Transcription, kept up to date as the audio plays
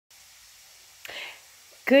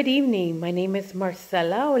Good evening. My name is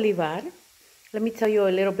Marcela Olivar. Let me tell you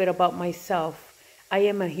a little bit about myself. I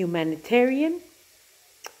am a humanitarian,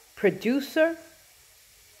 producer,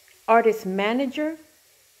 artist manager,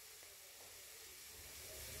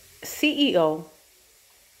 CEO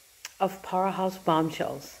of Powerhouse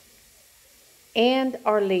Bombshells. And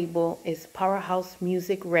our label is Powerhouse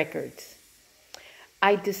Music Records.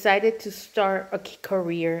 I decided to start a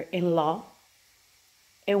career in law.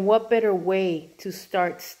 And what better way to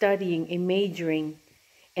start studying and majoring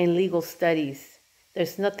in legal studies?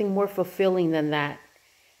 There's nothing more fulfilling than that.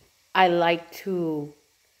 I like to,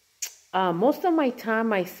 most of my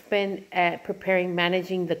time I spend at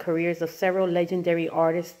managing the careers of several legendary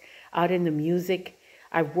artists out in the music.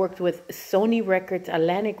 I've worked with Sony Records,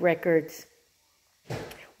 Atlantic Records,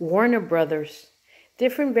 Warner Brothers,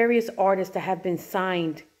 different various artists that have been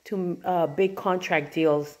signed to big contract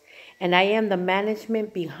deals. And I am the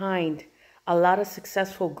management behind a lot of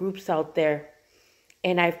successful groups out there.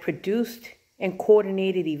 And I've produced and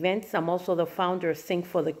coordinated events. I'm also the founder of Sing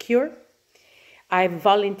for the Cure. I've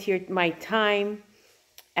volunteered my time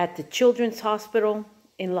at the Children's Hospital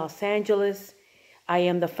in Los Angeles. I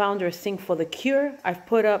am the founder of Sing for the Cure. I've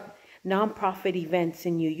put up nonprofit events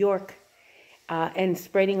in New York and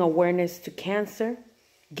spreading awareness to cancer,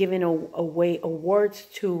 giving away awards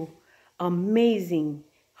to amazing,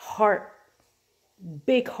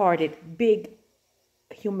 big-hearted, big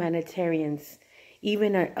humanitarians.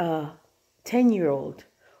 Even a 10-year-old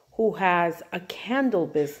who has a candle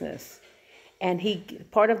business, and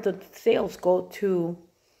part of the sales go to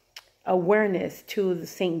awareness to the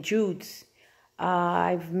St. Jude's.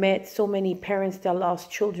 I've met so many parents that lost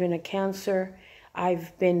children to cancer.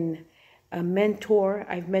 I've been a mentor.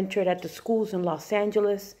 I've mentored at the schools in Los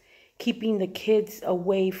Angeles, keeping the kids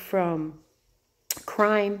away from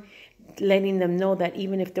crime, letting them know that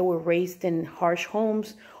even if they were raised in harsh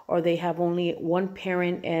homes or they have only one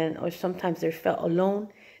parent or sometimes they're felt alone,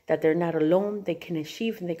 that they're not alone. They can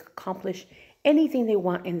achieve and they can accomplish anything they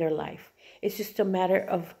want in their life. It's just a matter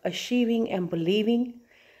of achieving and believing.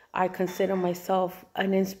 I consider myself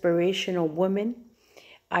an inspirational woman.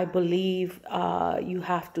 I believe you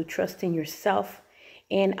have to trust in yourself.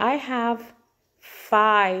 And I have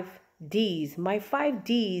 5 Ds. My 5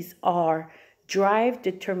 Ds are drive,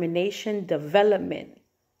 determination, development.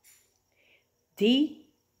 D,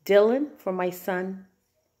 Dylan, for my son.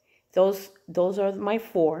 Those are my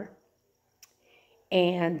 4.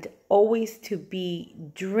 And always to be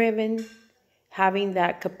driven, having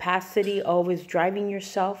that capacity, always driving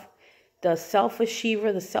yourself. The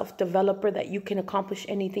self-achiever, the self-developer, that you can accomplish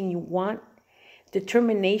anything you want.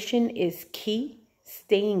 Determination is key.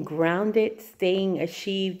 Staying grounded, staying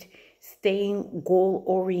achieved, staying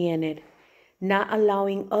goal-oriented. Not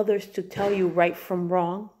allowing others to tell you right from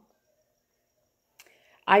wrong.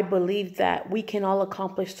 I believe that we can all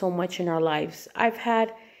accomplish so much in our lives. I've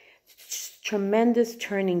had tremendous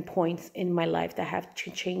turning points in my life that have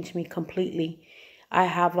changed me completely. I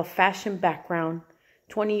have a fashion background,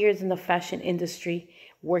 20 years in the fashion industry,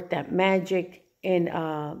 worked at Magic in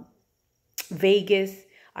Vegas.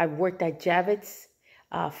 I've worked at Javits.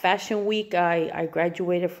 Fashion Week, I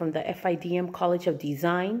graduated from the FIDM College of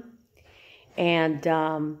Design. And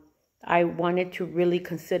I wanted to really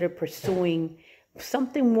consider pursuing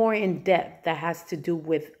something more in depth that has to do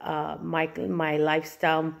with my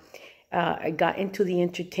lifestyle. I got into the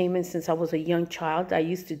entertainment since I was a young child. I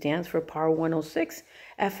used to dance for Power 106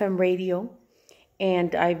 FM radio.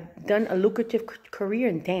 And I've done a lucrative career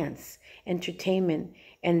in dance, entertainment,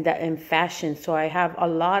 and fashion. So I have a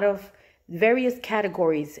lot of various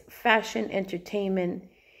categories: fashion, entertainment,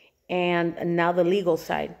 and now the legal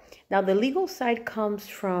side. Now the legal side comes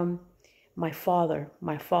from my father.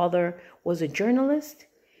 My father was a journalist.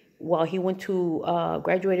 While he went to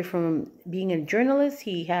graduated from being a journalist,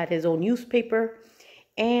 he had his own newspaper,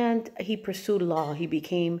 and he pursued law. He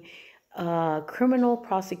became a criminal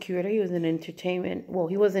prosecutor. He was an entertainment. Well,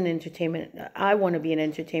 he was an entertainment. I want to be an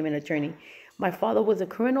entertainment attorney. My father was a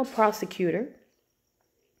criminal prosecutor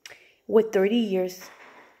with 30 years.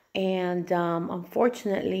 And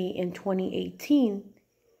unfortunately, in 2018,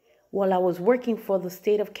 while I was working for the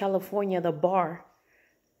state of California, the bar,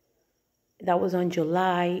 that was on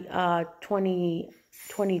July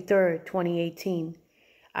 23rd, 2018,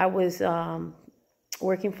 I was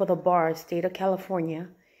working for the bar, state of California,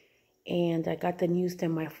 and I got the news that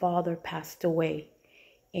my father passed away,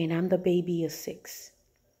 and I'm the baby of 6.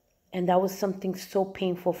 And that was something so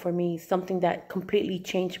painful for me, something that completely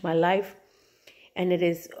changed my life. And it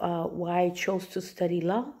is why I chose to study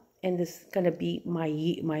law. And this is going to be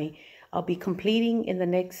I'll be completing in the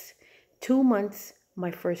next 2 months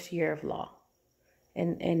my first year of law.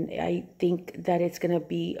 And I think that it's going to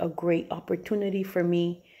be a great opportunity for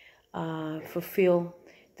me, fulfill.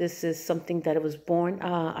 This is something that I was born.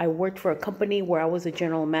 I worked for a company where I was a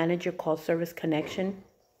general manager called Service Connection.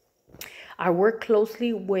 I worked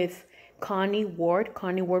closely with Connie Ward.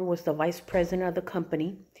 Connie Ward was the vice president of the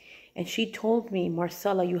company. And she told me,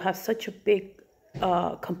 Marcela, you have such a big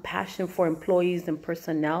compassion for employees and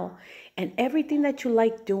personnel and everything that you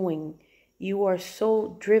like doing. You are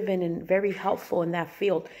so driven and very helpful in that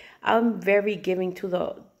field. I'm very giving to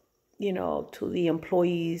to the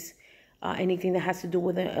employees, anything that has to do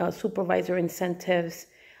with supervisor incentives.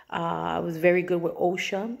 I was very good with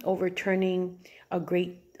OSHA, overturning a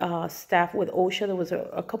great staff with OSHA. There was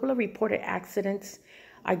a couple of reported accidents.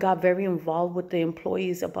 I got very involved with the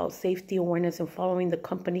employees about safety awareness and following the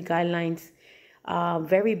company guidelines.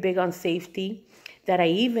 Very big on safety, that I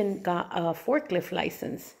even got a forklift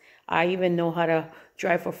license. I even know how to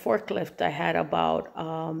drive a forklift. I had about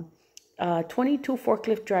 22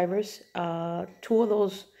 forklift drivers. Two of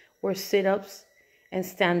those were sit-ups and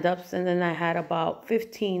stand-ups, and then I had about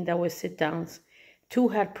 15 that were sit-downs. Two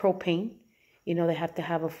had propane. They have to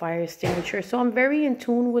have a fire extinguisher. So I'm very in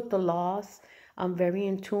tune with the laws. I'm very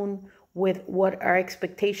in tune with what our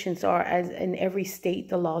expectations are. As in every state,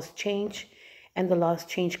 the laws change, and the laws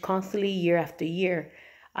change constantly year after year.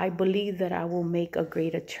 I believe that I will make a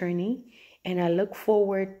great attorney, and I look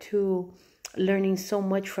forward to learning so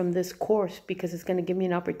much from this course, because it's going to give me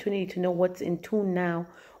an opportunity to know what's in tune now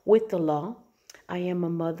with the law. I am a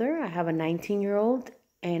mother. I have a 19-year-old,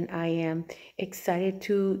 and I am excited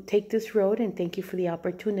to take this road, and thank you for the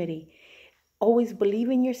opportunity. Always believe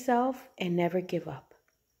in yourself and never give up.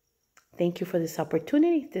 Thank you for this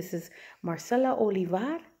opportunity. This is Marcela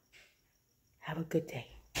Olivar. Have a good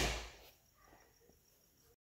day.